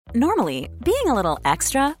Normally, being a little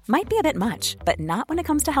extra might be a bit much, but not when it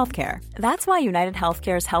comes to healthcare. That's why United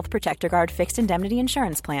Healthcare's Health Protector Guard fixed indemnity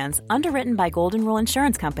insurance plans, underwritten by Golden Rule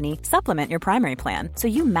Insurance Company, supplement your primary plan so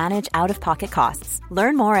you manage out-of-pocket costs.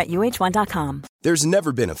 Learn more at uh1.com. There's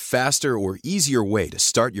never been a faster or easier way to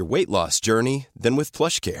start your weight loss journey than with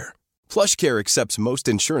PlushCare. PlushCare accepts most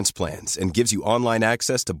insurance plans and gives you online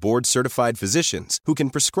access to board-certified physicians who can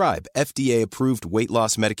prescribe FDA-approved weight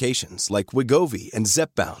loss medications like Wegovy and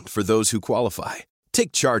Zepbound for those who qualify.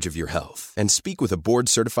 Take charge of your health and speak with a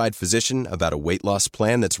board-certified physician about a weight loss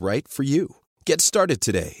plan that's right for you. Get started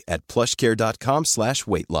today at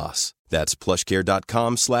plushcare.com/weight loss. That's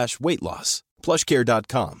plushcare.com/weight loss.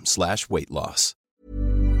 plushcare.com/weight loss.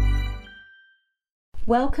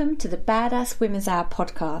 Welcome to the Badass Women's Hour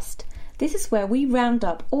podcast. This is where we round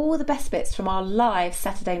up all the best bits from our live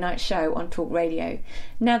Saturday night show on Talk Radio.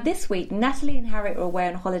 Now this week, Natalie and Harriet were away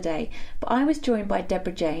on holiday, but I was joined by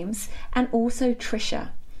Deborah James and also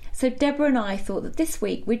Trisha. So Deborah and I thought that this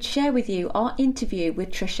week we'd share with you our interview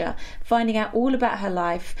with Trisha, finding out all about her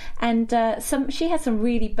life, and she had some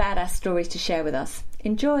really badass stories to share with us.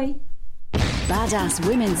 Enjoy! Badass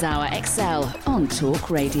Women's Hour XL on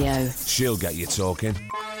Talk Radio. She'll get you talking.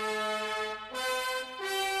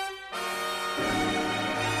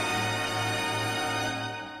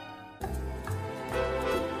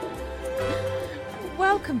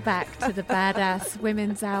 Welcome back to the Badass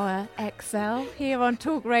Women's Hour XL here on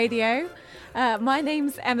Talk Radio. My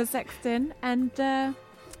name's Emma Sexton, and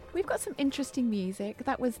we've got some interesting music.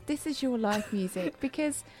 That was This Is Your Life music,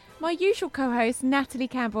 because my usual co-hosts, Natalie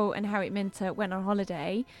Campbell and Harriet Minter, went on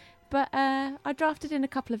holiday, but I drafted in a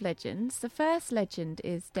couple of legends. The first legend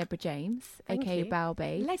is Deborah James, aka Bow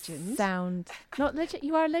Babe. Legend? Not legend.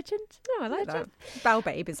 You are a legend? No, I like that. Bow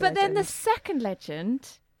Babe is a But then legend. the second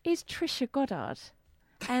legend is Trisha Goddard.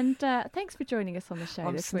 And thanks for joining us on the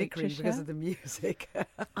show this week, Trisha. because of the music.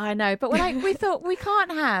 I know, but we thought we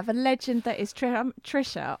can't have a legend that is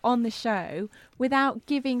Trisha on the show without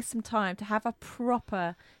giving some time to have a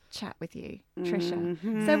proper chat with you, Trisha.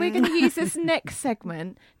 Mm-hmm. So we're going to use this next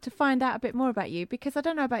segment to find out a bit more about you, because I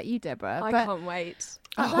don't know about you, Deborah. I but can't wait.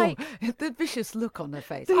 The vicious look on her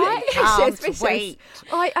face. Vicious. Wait.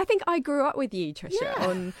 I think I grew up with you,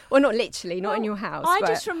 Trisha, not literally, not in your house. I but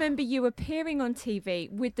just remember you appearing on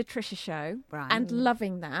TV with the Trisha Show and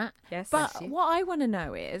loving that. Yes. But what I want to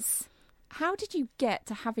know is, how did you get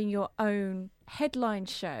to having your own headline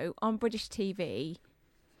show on British TV?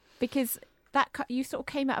 Because you sort of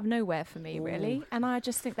came out of nowhere for me, really, and I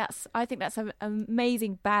just think that's an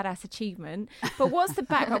amazing, badass achievement. But what's the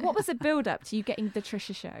background? What was the build-up to you getting the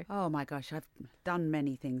Trisha Show? Oh my gosh, I've done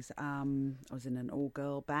many things. I was in an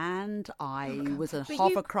all-girl band. I was a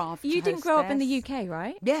hovercraft. You didn't grow up in the hostess. UK,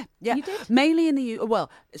 right? Yeah. You did? Mainly in the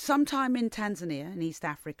sometime in Tanzania, in East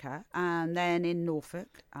Africa, and then in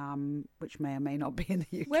Norfolk, which may or may not be in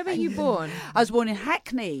the UK. Where were you born? I was born in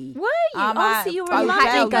Hackney. Were you? So you were a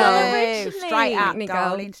Hackney Hackney girl originally. Straight up, Hackney girl.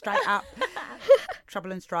 darling, straight up.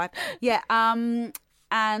 Trouble and strife. Yeah.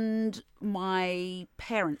 And my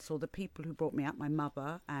parents, or the people who brought me up, my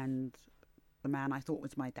mother and the man I thought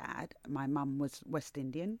was my dad. My mum was West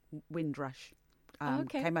Indian, Windrush.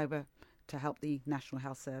 Came over to help the National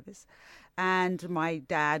Health Service. And my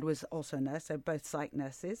dad was also a nurse, so both psych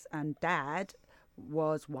nurses. And dad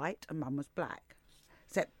was white and mum was black.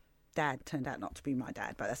 Except dad turned out not to be my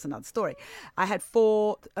dad, but that's another story. I had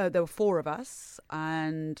there were four of us,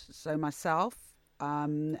 and so myself,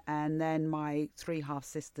 and then my three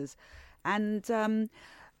half-sisters. And I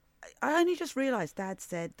only just realised Dad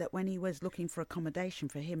said that when he was looking for accommodation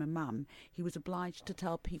for him and Mum, he was obliged to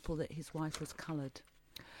tell people that his wife was coloured,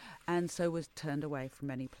 and so was turned away from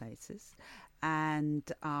many places. And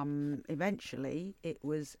eventually it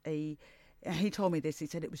was he told me this, he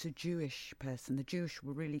said it was a Jewish person. The Jewish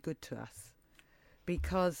were really good to us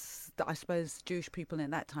because I suppose Jewish people in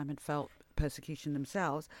that time had felt persecution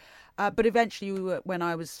themselves. But eventually, when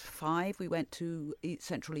I was 5, we went to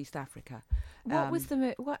Central East Africa. What was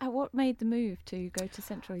what made the move to go to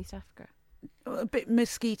Central East Africa? A bit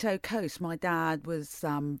Mosquito Coast. My dad was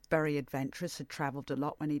very adventurous, had travelled a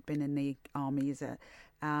lot when he'd been in the army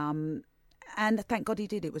and thank God he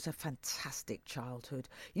did. It was a fantastic childhood.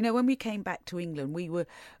 You know, when we came back to England, we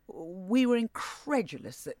were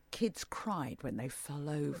incredulous that kids cried when they fell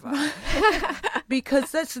over.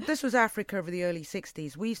 Because this was Africa of the early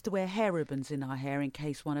 60s. We used to wear hair ribbons in our hair in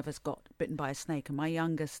case one of us got bitten by a snake. And my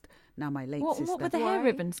youngest, now my late sister... What would the hair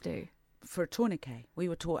ribbons do? For a tourniquet. We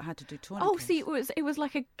were taught how to do tourniquets. Oh, see, it was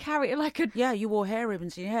like a carry, like a... Yeah, you wore hair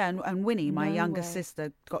ribbons in your hair. And Winnie, my youngest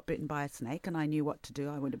sister, got bitten by a snake, and I knew what to do.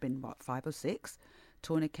 I would have been, 5 or 6.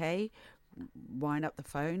 Tourniquet, wind up the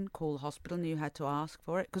phone, call the hospital, knew how to ask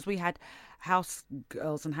for it. Because we had house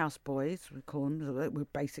girls and house boys, we call them, they were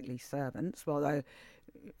basically servants, although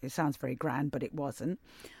it sounds very grand, but it wasn't.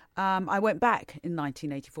 I went back in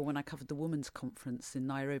 1984 when I covered the Women's Conference in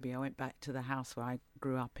Nairobi. I went back to the house where I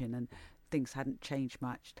grew up in, and things hadn't changed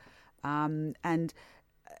much. And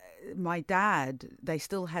my dad, they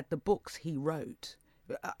still had the books he wrote,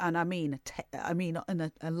 and I mean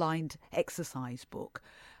an aligned exercise book.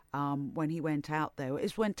 When he went out there,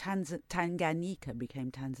 it's when Tanganyika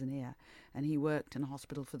became Tanzania, and he worked in a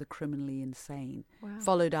hospital for the criminally insane. Wow.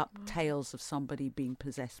 Followed up tales of somebody being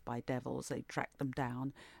possessed by devils. They tracked them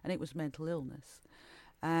down, and it was mental illness.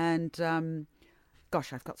 And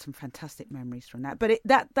gosh, I've got some fantastic memories from that. But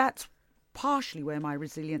that's partially where my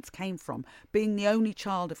resilience came from, being the only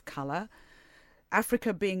child of colour,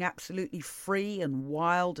 Africa being absolutely free and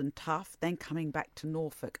wild and tough, then coming back to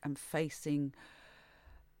Norfolk and facing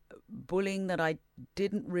bullying that I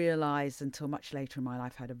didn't realise until much later in my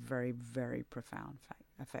life had a very, very profound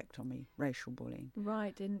effect on me, racial bullying.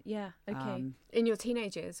 Right, okay. In your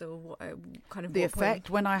teenage years, or what, kind of the what effect point?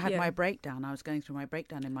 when I had my breakdown. I was going through my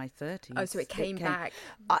breakdown in my 30s. Oh, so it came back.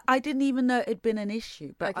 I didn't even know it had been an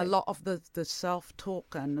issue, but Okay. a lot of the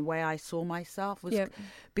self-talk and the way I saw myself was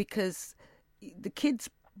because the kids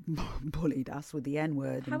bullied us with the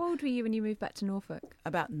N-word. How old were you when you moved back to Norfolk?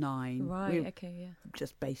 About 9. Right, We were okay, yeah.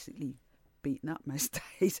 just basically beaten up most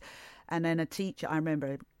days. And then a teacher, I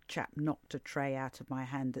remember a chap knocked a tray out of my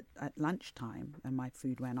hand at lunchtime, and my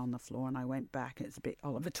food went on the floor, and I went back, and it's a bit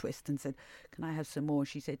Oliver Twist, and said, "Can I have some more?"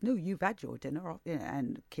 She said, "No, you've had your dinner."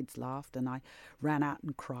 And kids laughed, and I ran out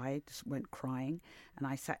and cried, just went crying, and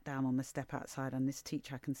I sat down on the step outside, and this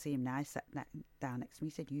teacher, I can see him now, I sat down next to me,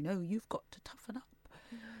 he said, "You know, you've got to toughen up.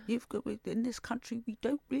 You've got, in this country, we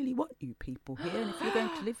don't really want you people here, and if you're going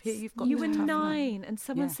to live here, you've got You to were toughen up." 9, and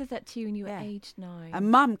someone Yeah. said that to you when you were Yeah. aged 9.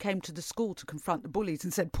 And Mum came to the school to confront the bullies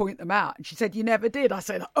and said, "Point them out." And she said, "You never did." I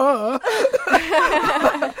said,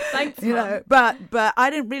 Thanks, you Mum. know, but I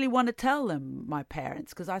didn't really want to tell them, my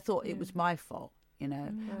parents, because I thought it was my fault, you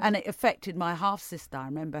know. And it affected my half sister. I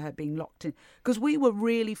remember her being locked in, because we were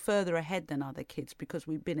really further ahead than other kids, because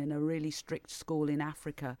we'd been in a really strict school in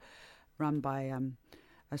Africa, run by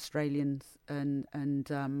Australians, and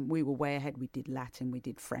we were way ahead. We did Latin, we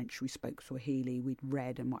did French, we spoke Swahili, we'd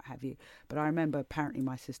read and what have you. But I remember apparently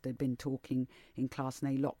my sister had been talking in class,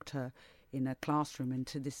 and they locked her in a classroom, and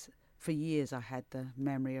for years I had the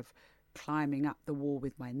memory of climbing up the wall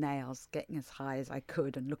with my nails, getting as high as I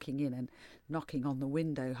could and looking in and knocking on the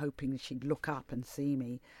window, hoping that she'd look up and see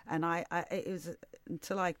me. And it was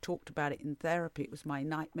until I talked about it in therapy, it was my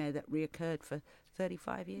nightmare that reoccurred for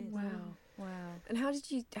 35 years. Wow. And how did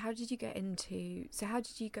you get into? So how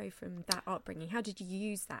did you go from that upbringing? How did you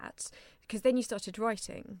use that? Because then you started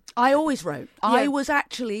writing. I always wrote. Yeah. I was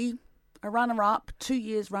actually a runner-up 2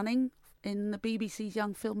 years running in the BBC's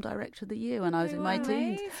Young Film Director of the Year when I was in my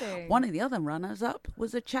teens. Amazing. One of the other runners-up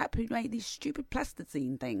was a chap who made these stupid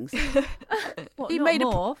plasticine things. What, He not made a-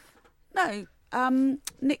 Morph? No,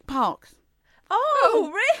 Nick Parks.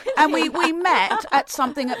 Oh, really? And we met at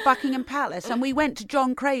something at Buckingham Palace, and we went to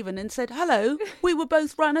John Craven and said, "Hello, we were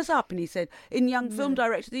both runners-up." And he said, "In Young Film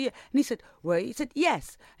Director of the Year." And he said, "Well," he said,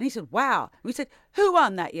 "Yes." And he said, "Wow." And we said, "Who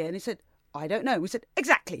won that year?" And he said, "I don't know." We said,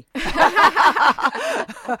 "Exactly."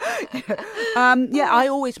 I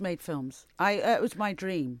always made films. It was my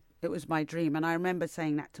dream. It was my dream. And I remember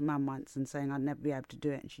saying that to Mum once and saying I'd never be able to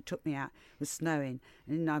do it. And she took me out. It was snowing.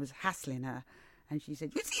 And I was hassling her. And she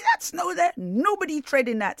said, "You see that snow there? Nobody tread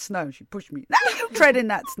in that snow." She pushed me. "Now you tread in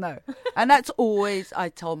that snow." And that's always, I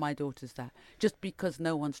told my daughters that. Just because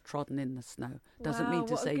no one's trodden in the snow doesn't Wow, mean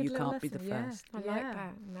to what a say good you little can't be the lesson, yeah. first. I like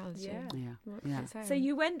that analogy. Yeah. Yeah. So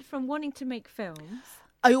you went from wanting to make films.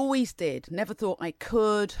 I always did. Never thought I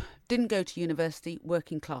could. Didn't go to university.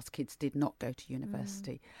 Working class kids did not go to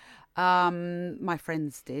university. My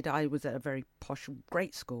friends did. I was at a very posh,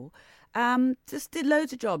 great school. Just did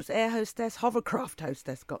loads of jobs. Air hostess, hovercraft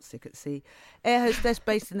hostess, got sick at sea. Air hostess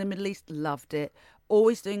based in the Middle East, loved it.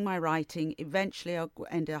 Always doing my writing. Eventually I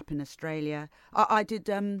ended up in Australia. I did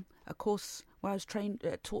a course where I was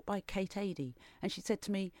taught by Kate Adie. And she said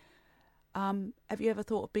to me, "Have you ever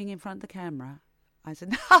thought of being in front of the camera?" I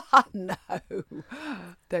said, "No,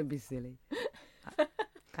 don't be silly."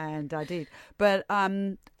 And I did. But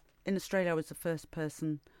in Australia, I was the first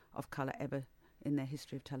person of colour ever in their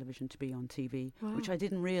history of television to be on TV, which I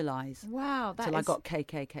didn't realise Wow, that until I is- got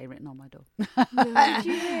KKK written on my door. Did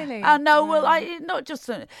you really? No, well, not just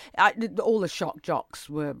all the shock jocks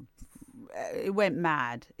were. It went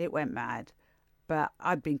mad. But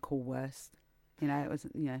I've been called worse. You know, it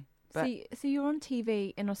wasn't. You know, But So you're on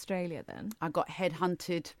TV in Australia then? I got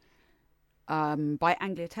headhunted by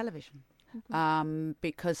Anglia Television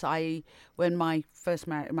because when my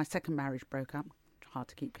second marriage broke up, hard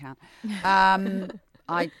to keep count.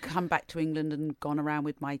 I'd come back to England and gone around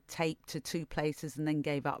with my tape to 2 places and then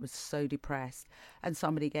gave up. I was so depressed, and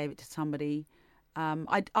somebody gave it to somebody.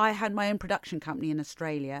 I had my own production company in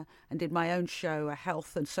Australia and did my own show, a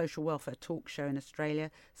health and social welfare talk show in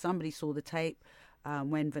Australia. Somebody saw the tape.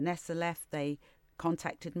 When Vanessa left, they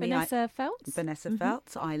contacted me. Vanessa Feltz? Vanessa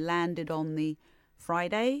Feltz. I landed on the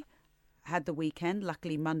Friday, had the weekend.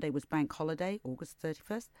 Luckily, Monday was bank holiday, August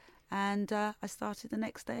 31st. And I started the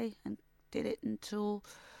next day and did it until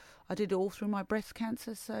I did it all through my breast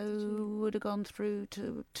cancer. So would have gone through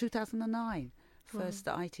to 2009. First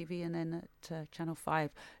at ITV and then at Channel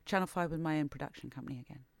 5. Channel 5 was my own production company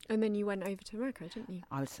again. And then you went over to America, didn't you?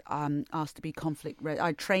 I was asked to be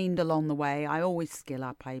I trained along the way. I always skill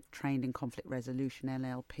up. I trained in conflict resolution,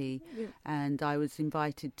 NLP, and I was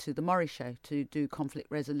invited to the Maury Show to do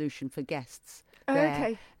conflict resolution for guests. Oh, there.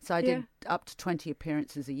 okay. So I did up to 20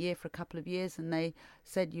 appearances a year for a couple of years, and they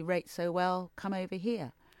said, "You rate so well, come over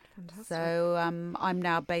here." Fantastic. So I'm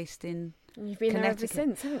now based in You've been there ever Connecticut.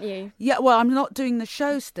 since, haven't you? Yeah, well, I'm not doing the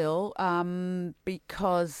show still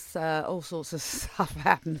because all sorts of stuff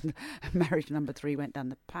happened. Marriage number 3 went down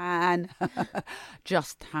the pan.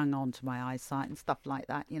 Just hung on to my eyesight and stuff like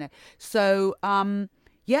that, you know. So,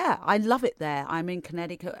 yeah, I love it there. I'm in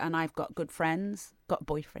Connecticut and I've got good friends. Got a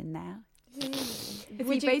boyfriend now. Is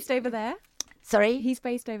he based over there? Sorry? He's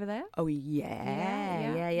based over there? Oh,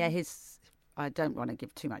 yeah. I don't want to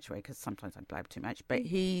give too much away because sometimes I blab too much. But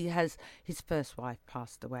he has his first wife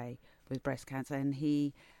passed away with breast cancer, and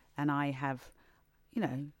he and I have, you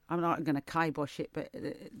know, I'm not going to kibosh it, but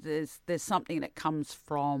there's something that comes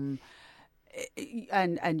from,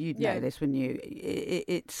 and you'd know this when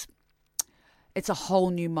it's a whole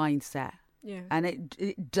new mindset, and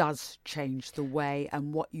it does change the way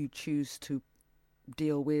and what you choose to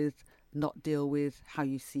deal with. Not deal with, how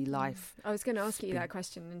you see life. I was going to ask you that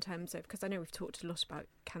question in terms of, because I know we've talked a lot about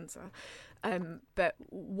cancer, but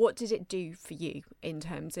what did it do for you in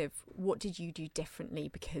terms of what did you do differently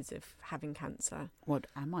because of having cancer? What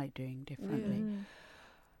am I doing differently?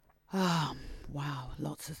 Wow,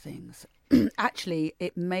 lots of things. Actually,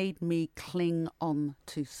 it made me cling on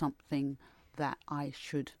to something that I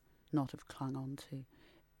should not have clung on to.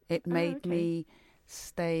 It made me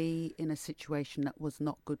stay in a situation that was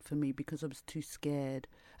not good for me because I was too scared.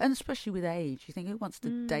 And especially with age, you think, who wants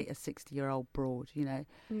to date a 60-year-old broad, you know?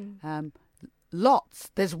 Lots.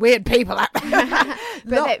 There's weird people out there.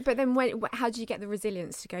 but then how do you get the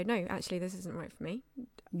resilience to go, no, actually, this isn't right for me?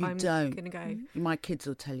 I'm don't. Going to go. My kids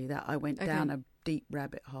will tell you that. I went down a deep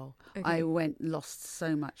rabbit hole. Okay. Lost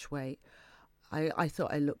so much weight. I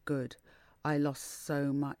thought I looked good. I lost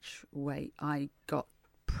so much weight. I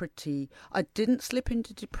didn't slip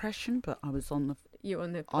into depression, but I was on the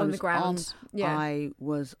ground. I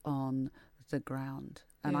was on the ground,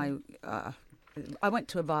 and I went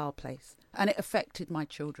to a vile place, and it affected my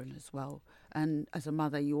children as well. And as a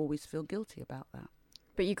mother, you always feel guilty about that.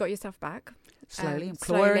 But you got yourself back slowly. I'm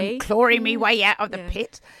clawing me way out of the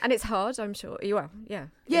pit, and it's hard. I'm sure.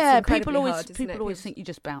 People always think you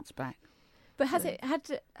just bounce back. But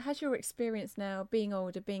has your experience now, being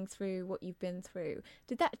older, being through what you've been through,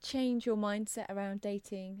 did that change your mindset around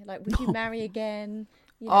dating? Like, would you marry again?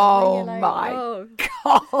 You know,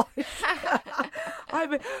 gosh!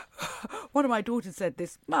 One of my daughters said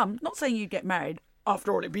this, Mum, not saying you'd get married.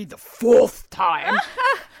 After all, it'd be the 4th time.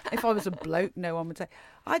 If I was a bloke, no one would say.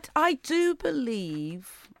 I do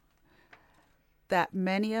believe that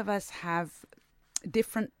many of us have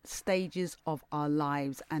different stages of our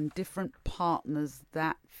lives and different partners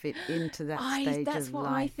that fit into that stage of life. That's what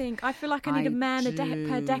I think. I feel like I need a man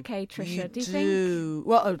per decade, Trisha. Do you think?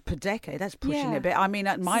 Well, per decade, that's pushing it a bit. I mean,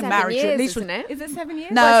 my 7 marriage years, at least isn't it? Is it 7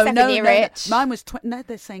 years? No, no. Mine was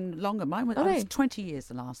they're saying longer. Mine was, I was 20 years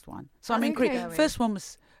the last one. So I mean, first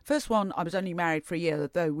one I was only married for a year,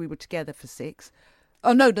 though we were together for 6.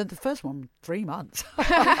 Oh, no, the first one, 3 months.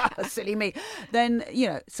 Silly me. Then,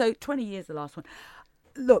 so 20 years the last one.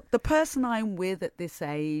 Look, the person I'm with at this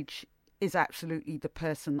age is absolutely the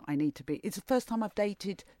person I need to be. It's the first time I've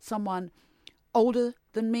dated someone older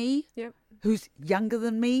than me, who's younger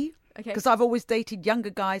than me. Because I've always dated younger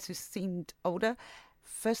guys who seemed older.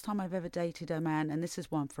 First time I've ever dated a man, and this is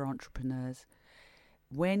one for entrepreneurs.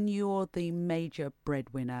 When you're the major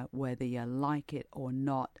breadwinner, whether you like it or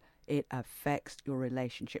not, it affects your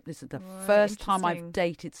relationship. This is the first time I've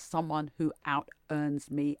dated someone who out-earns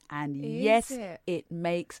me. And it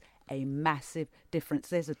makes a massive difference.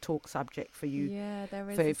 There's a talk subject for you, Yeah, there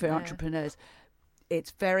is. for entrepreneurs.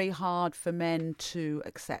 It's very hard for men to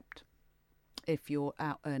accept if you're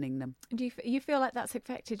out earning them. Do you feel like that's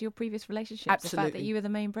affected your previous relationships? The fact that Absolutely. you were the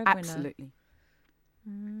main breadwinner? Absolutely.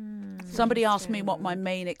 Somebody asked me what my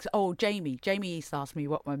main Jamie East asked me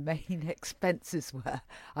what my main expenses were.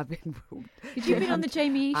 I've been. You've been on the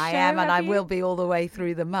Jamie East show, I am, and have I you? will be all the way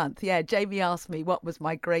through the month. Yeah, Jamie asked me what was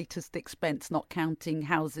my greatest expense, not counting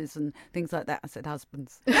houses and things like that. I said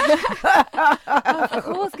husbands. Of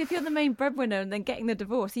course, if you're the main breadwinner and then getting the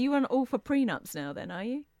divorce, are you on all for prenups now? Then are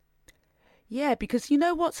you? Yeah, because you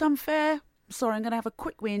know what's unfair? Sorry, I'm going to have a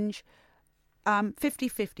quick whinge.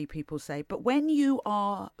 50-50 people say, but when you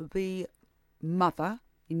are the mother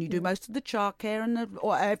and you do most of the childcare and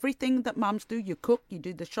or everything that mums do, you cook, you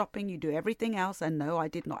do the shopping, you do everything else, and no, I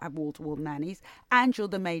did not have wall-to-wall nannies, and you're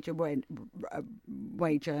the major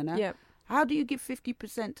wage earner. Yep. How do you give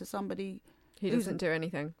 50% to somebody Who doesn't do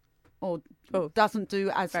anything? or doesn't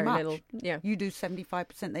do as Very much? little. Yeah. You do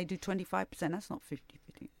 75%, they do 25%. That's not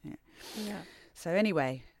 50-50. Yeah. Yeah. So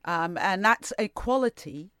anyway, and that's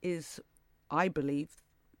equality is, I believe,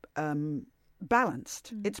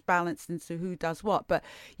 balanced. It's balanced into who does what. But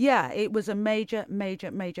yeah, it was a major, major,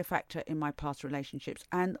 major factor in my past relationships.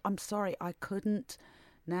 And I'm sorry, I couldn't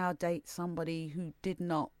now date somebody who did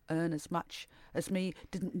not earn as much as me,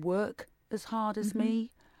 didn't work as hard as me,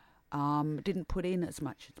 didn't put in as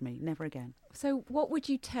much as me. Never again. So, what would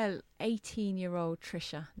you tell 18-year-old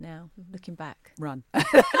Trisha now, looking back? Run. Don't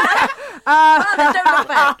look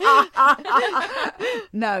back.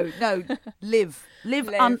 No, live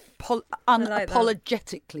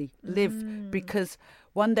unapologetically. Live, because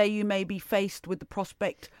one day you may be faced with the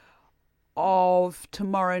prospect of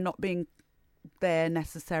tomorrow not being there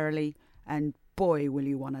necessarily, and boy, will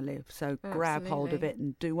you want to live. So grab hold of Absolutely. it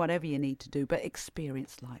and do whatever you need to do, but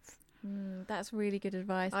experience life. That's really good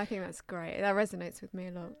advice. I think that's great. That resonates with me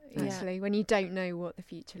a lot, Yeah. actually. When you don't know what the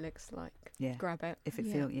future looks like, Yeah. grab it. If it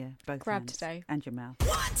Yeah. feels, both Grab hands today. and your mouth.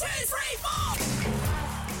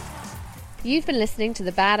 You've been listening to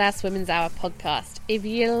the Badass Women's Hour podcast. If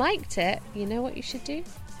you liked it, you know what you should do?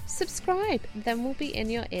 Subscribe. Then we'll be in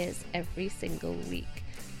your ears every single week.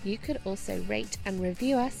 You could also rate and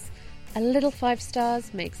review us. A little 5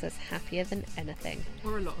 stars makes us happier than anything.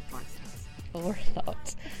 Or a lot of 5 stars. Or a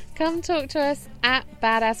lot. Come talk to us at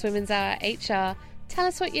Badass Women's Hour HR. Tell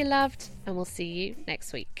us what you loved, and we'll see you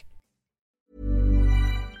next week.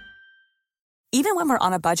 Even when we're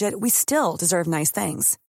on a budget, we still deserve nice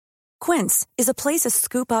things. Quince is a place to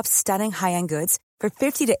scoop up stunning high-end goods for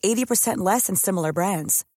 50 to 80% less than similar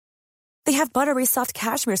brands. They have buttery soft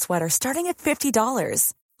cashmere sweaters starting at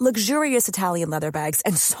 $50, luxurious Italian leather bags,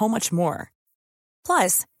 and so much more.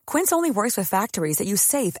 Plus, Quince only works with factories that use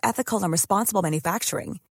safe, ethical, and responsible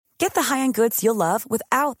manufacturing. Get the high-end goods you'll love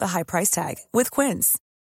without the high price tag with Quince.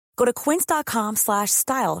 Go to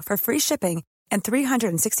quince.com/style for free shipping and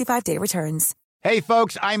 365-day returns. Hey,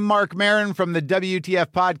 folks, I'm Mark Maron from the WTF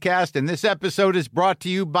Podcast, and this episode is brought to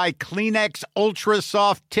you by Kleenex Ultra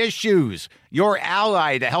Soft Tissues, your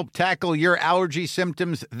ally to help tackle your allergy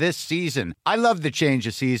symptoms this season. I love the change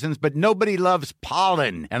of seasons, but nobody loves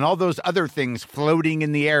pollen and all those other things floating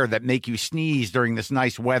in the air that make you sneeze during this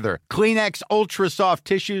nice weather. Kleenex Ultra Soft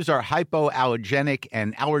Tissues are hypoallergenic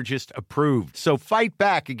and allergist approved, so fight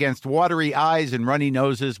back against watery eyes and runny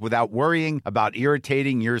noses without worrying about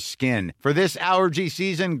irritating your skin. For this allergy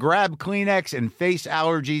season, grab Kleenex and face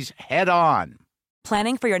allergies head on.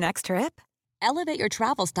 Planning for your next trip? Elevate your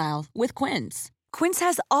travel style with Quince. Quince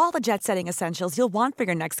has all the jet-setting essentials you'll want for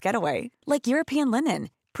your next getaway, like European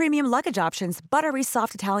linen, premium luggage options, buttery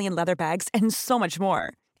soft Italian leather bags, and so much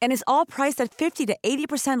more. And is all priced at 50 to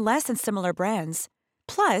 80% less than similar brands.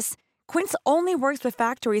 Plus, Quince only works with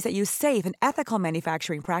factories that use safe and ethical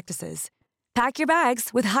manufacturing practices. Pack your bags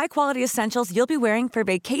with high-quality essentials you'll be wearing for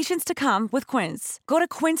vacations to come with Quince. Go to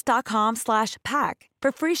quince.com/pack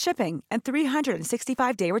for free shipping and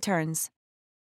 365-day returns.